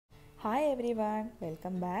Hi everyone,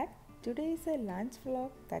 welcome back. Today is a lunch vlog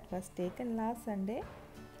that was taken last Sunday.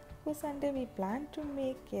 For Sunday we plan to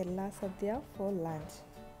make Kerala Sadhya for lunch.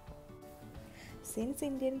 Since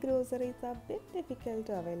Indian groceries are a bit difficult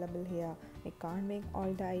to available here, we can't make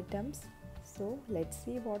all the items. So let's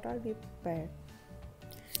see what all we prepared.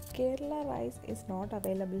 Kerala rice is not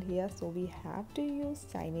available here, so we have to use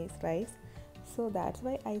Chinese rice. So that's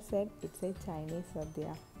why I said it's a Chinese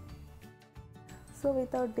Sadhya. So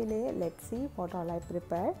without delay, let's see what all I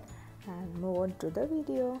prepared and move on to the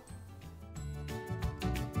video.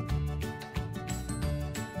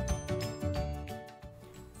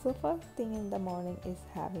 So first thing in the morning is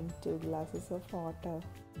having 2 glasses of water.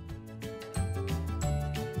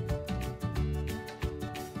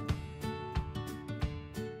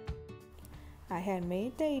 I had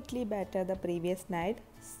made the idli batter the previous night,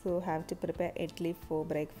 so have to prepare idli for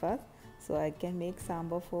breakfast. So I can make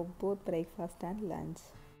sambar for both breakfast and lunch.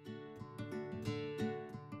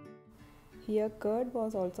 Here curd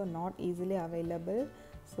was also not easily available,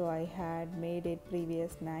 so I had made it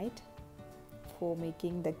previous night for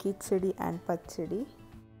making the khichdi and pachdi.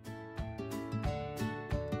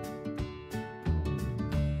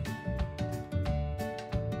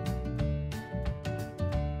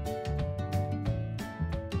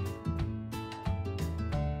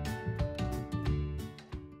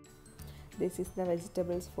 This is the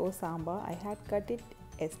vegetables for sambar. I had cut it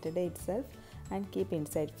yesterday itself and keep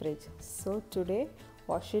inside fridge. So today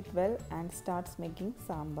wash it well and starts making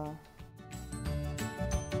sambar.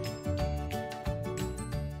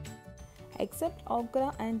 Except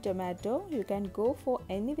okra and tomato, you can go for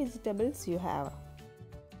any vegetables you have.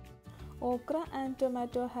 Okra and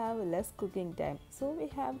tomato have less cooking time, so we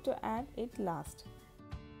have to add it last.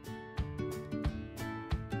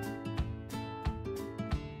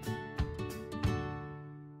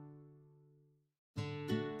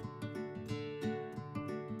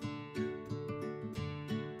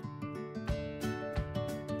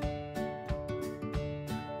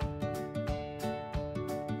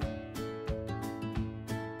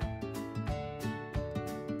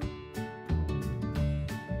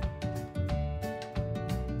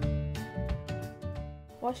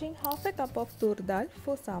 Washing half a cup of tur dal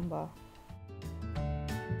for sambar.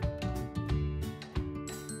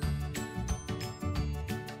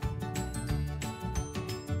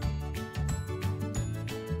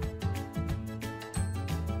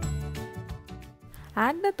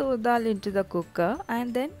 Add the tur dal into the cooker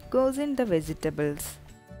and then goes in the vegetables.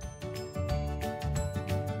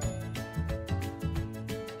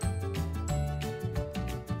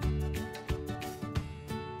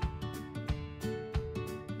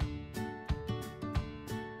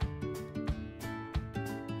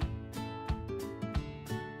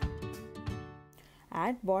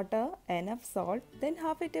 Add water, enough salt, then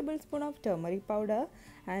half a tablespoon of turmeric powder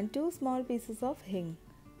and 2 small pieces of hing.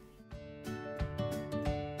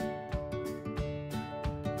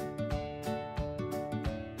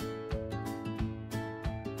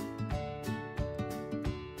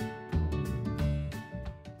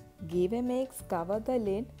 Give a mix, cover the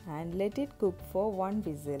lid and let it cook for 1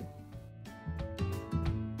 whistle.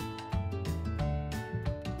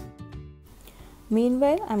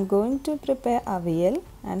 Meanwhile, I am going to prepare avial,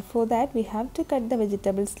 and for that we have to cut the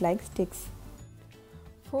vegetables like sticks.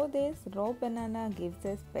 For this, raw banana gives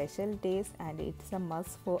a special taste and it's a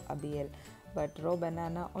must for avial. But raw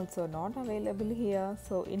banana also not available here,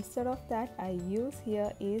 so instead of that I use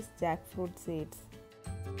here is jackfruit seeds.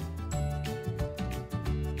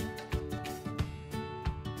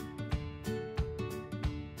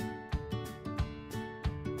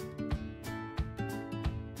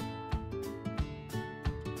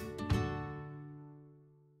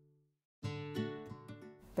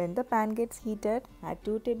 When the pan gets heated, add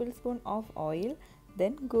 2 tablespoons of oil,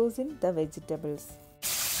 then goes in the vegetables.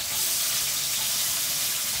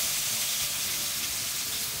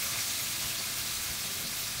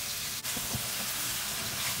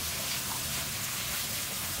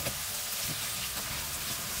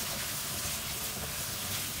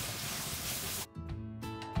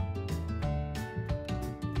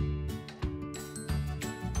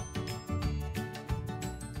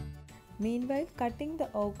 Meanwhile, cutting the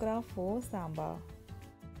okra for sambar.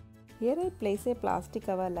 Here I place a plastic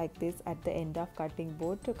cover like this at the end of cutting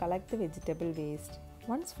board to collect the vegetable waste.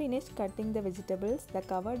 Once finished cutting the vegetables, the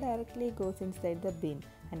cover directly goes inside the bin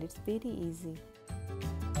and it's very easy.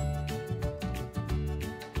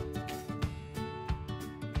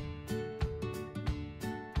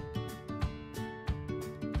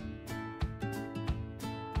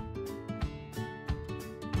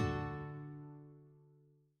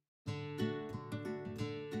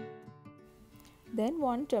 Then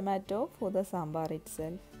 1 tomato for the sambar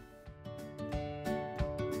itself.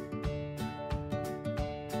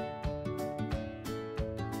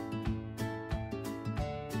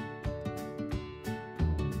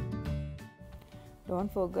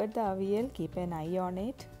 Don't forget the avial, keep an eye on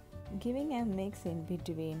it, giving a mix in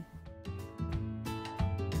between.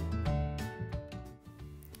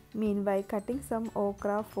 Meanwhile, cutting some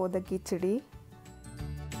okra for the khichdi.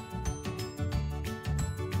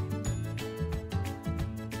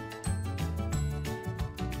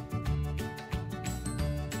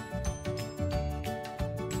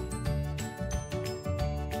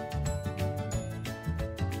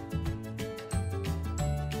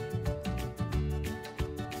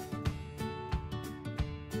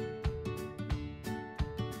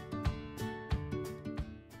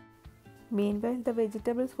 Meanwhile, the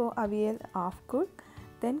vegetables for avial half cooked.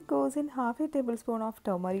 Then goes in half a tablespoon of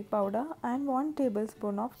turmeric powder and 1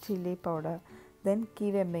 tablespoon of chili powder. Then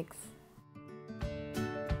give a mix.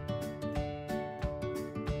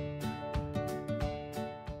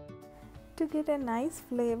 To get a nice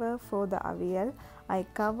flavor for the avial, I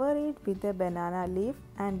cover it with a banana leaf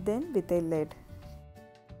and then with a lid.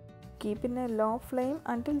 Keep in a low flame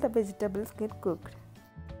until the vegetables get cooked.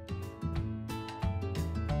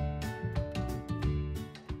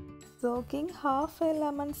 Soaking half a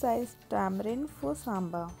lemon sized tamarind for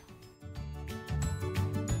sambar.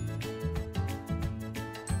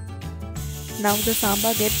 Now the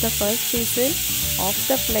sambar gets the first whistle off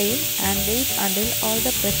the flame and wait until all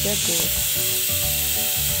the pressure goes.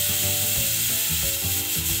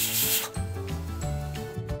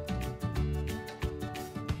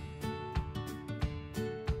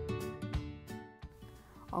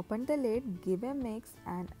 Open the lid, give a mix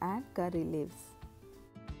and add curry leaves.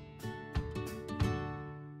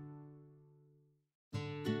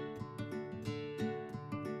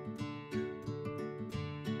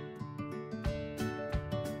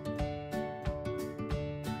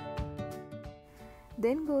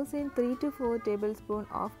 Then goes in 3 to 4 tablespoons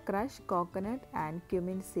of crushed coconut and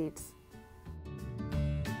cumin seeds.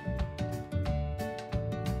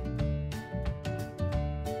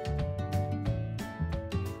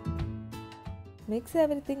 Mix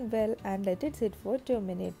everything well and let it sit for 2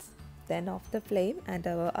 minutes. Then off the flame and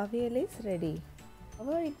our avial is ready.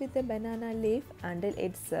 Cover it with a banana leaf until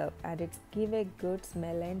it's served and it gives a good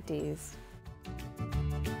smell and taste.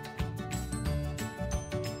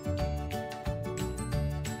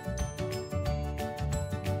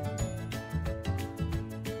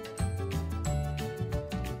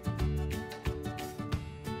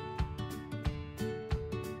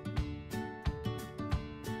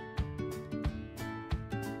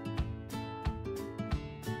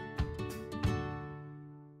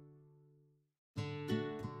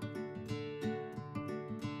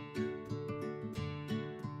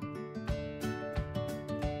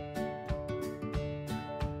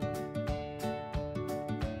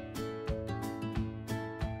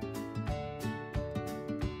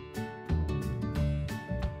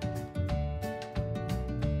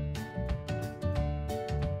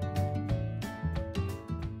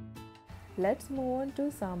 Let's move on to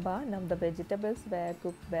sambar. Now the vegetables were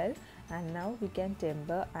cooked well and now we can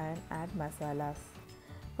temper and add masalas.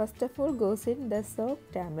 First of all goes in the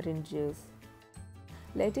soaked tamarind juice.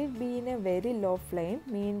 Let it be in a very low flame.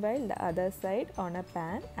 Meanwhile, the other side on a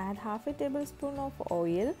pan, add half a tablespoon of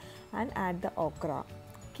oil and add the okra.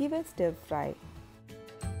 Give a stir fry.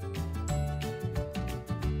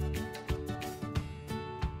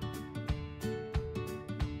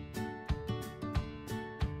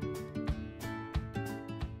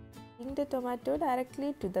 The tomato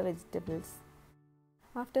directly to the vegetables.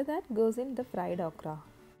 After that goes in the fried okra.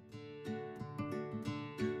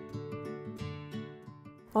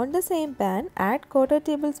 On the same pan, add quarter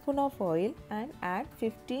tablespoon of oil and add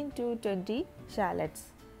 15 to 20 shallots.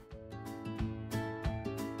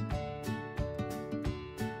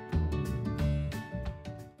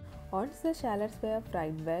 Once the shallots were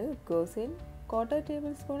fried well, goes in quarter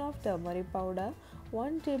tablespoon of turmeric powder,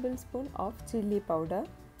 1 tablespoon of chili powder,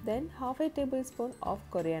 then half a tablespoon of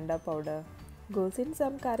coriander powder. Goes in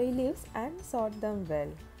some curry leaves and salt them well.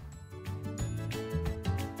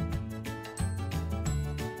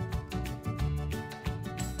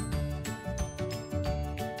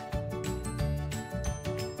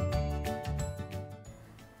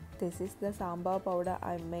 This is the sambar powder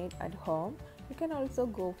I made at home. You can also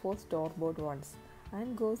go for store-bought ones.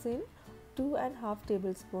 And goes in 2.5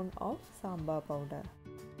 tablespoons of sambar powder.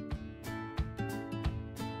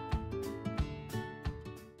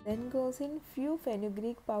 Then goes in few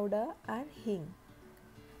fenugreek powder and hing.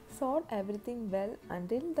 Salt everything well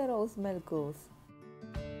until the raw smell goes.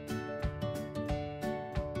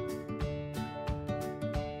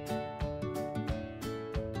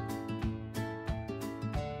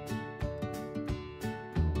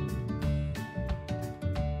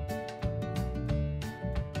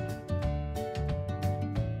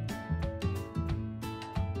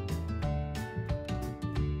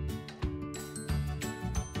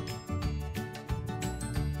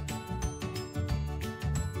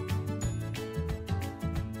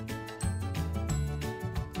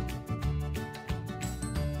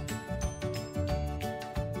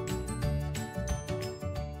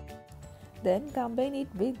 Then combine it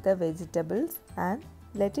with the vegetables and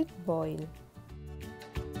let it boil.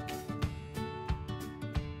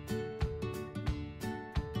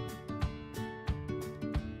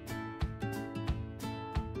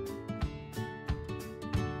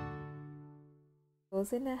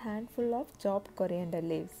 Toss in a handful of chopped coriander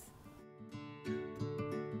leaves.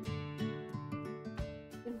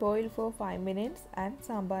 Boil for 5 minutes and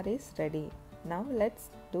sambar is ready. Now let's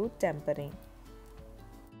do tempering.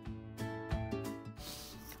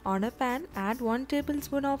 On a pan, add 1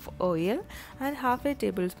 tablespoon of oil and half a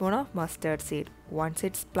tablespoon of mustard seed. Once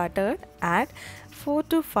it's splattered, add 4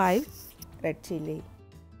 to 5 red chili.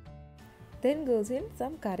 Then goes in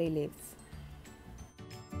some curry leaves.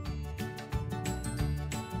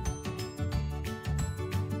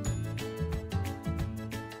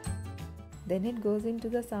 Then it goes into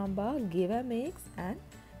the sambar, give a mix and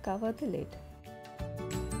cover the lid.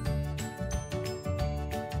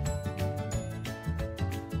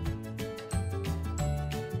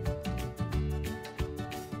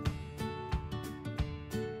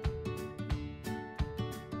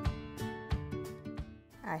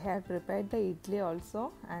 I have prepared the idli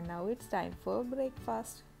also, and now it's time for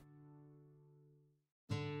breakfast.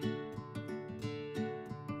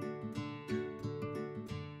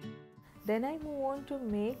 Then I move on to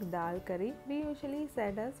make dal curry. We usually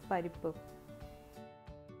said as parippu.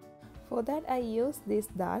 For that I use this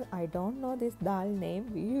dal. I don't know this dal name.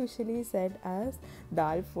 We usually said as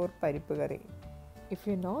dal for parippu curry. If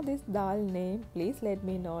you know this dal name, please let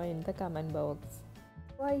me know in the comment box.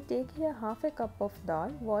 So I take here half a cup of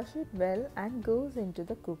dal, wash it well and goes into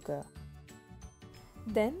the cooker.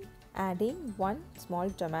 Then adding 1 small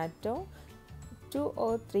tomato, 2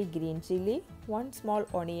 or 3 green chili, 1 small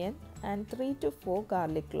onion and 3 to 4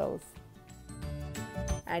 garlic cloves.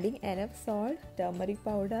 Adding enough salt, turmeric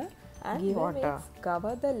powder and give water. Mix,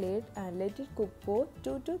 cover the lid and let it cook for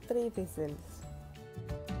 2 to 3 whistles.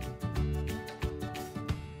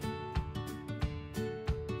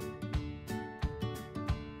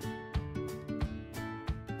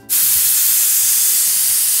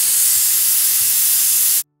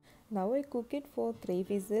 Now I cook it for 3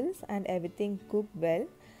 whistles and everything cooked well.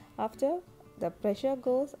 After the pressure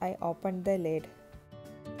goes, I open the lid.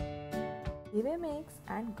 Give a mix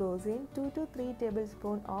and goes in 2 to 3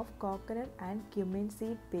 tablespoons of coconut and cumin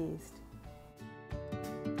seed paste.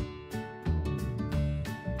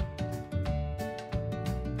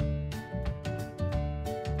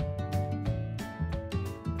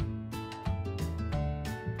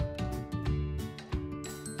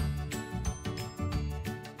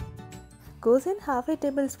 Goes in half a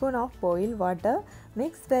tablespoon of boiled water,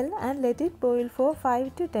 mix well and let it boil for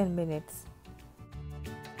 5 to 10 minutes.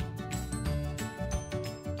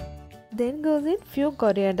 Then goes in few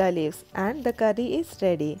coriander leaves and the curry is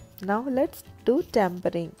ready. Now let's do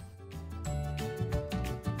tempering.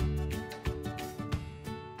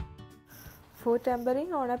 For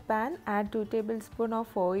tempering, on a pan add 2 tablespoons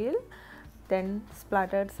of oil, then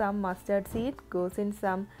splattered some mustard seed, goes in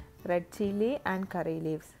some red chili and curry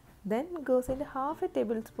leaves. Then goes in half a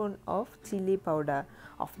tablespoon of chili powder.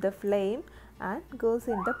 Off the flame and goes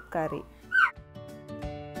in the curry.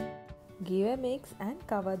 Give a mix and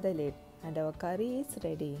cover the lid and our curry is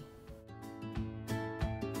ready.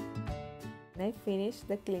 When I finish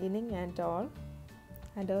the cleaning and all,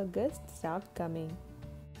 and our guests start coming.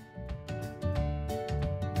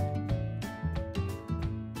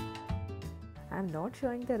 I am not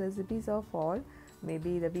showing the recipes of all.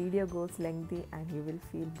 Maybe the video goes lengthy and you will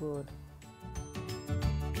feel bored.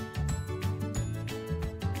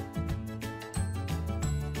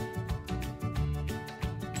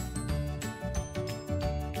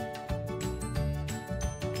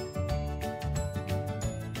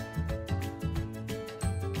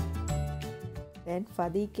 Then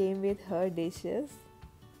Fadi came with her dishes.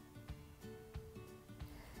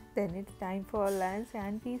 Then it's time for lunch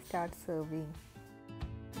and we start serving.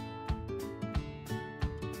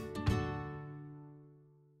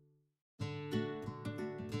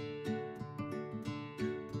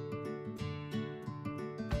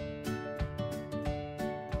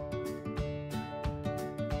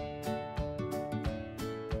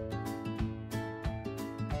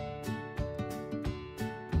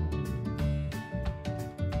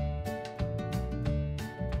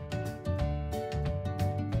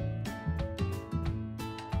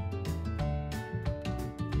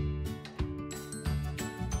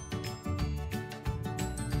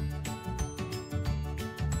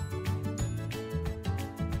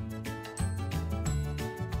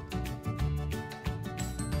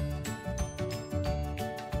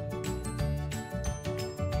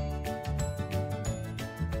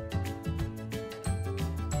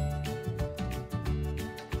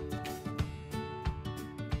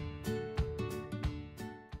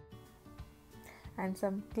 and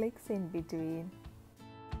some clicks in between.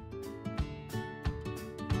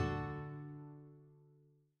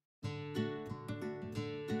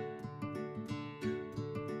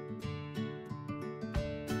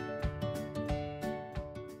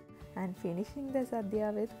 And finishing the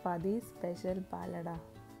sadhya with Fadi's special palada.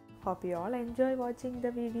 Hope you all enjoy watching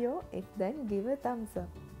the video. If then, give a thumbs up.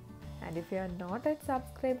 And if you are not yet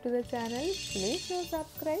subscribed to the channel, please do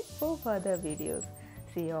subscribe for further videos.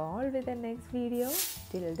 See you all with the next video.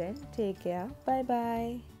 Till then, take care. Bye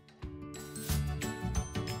bye.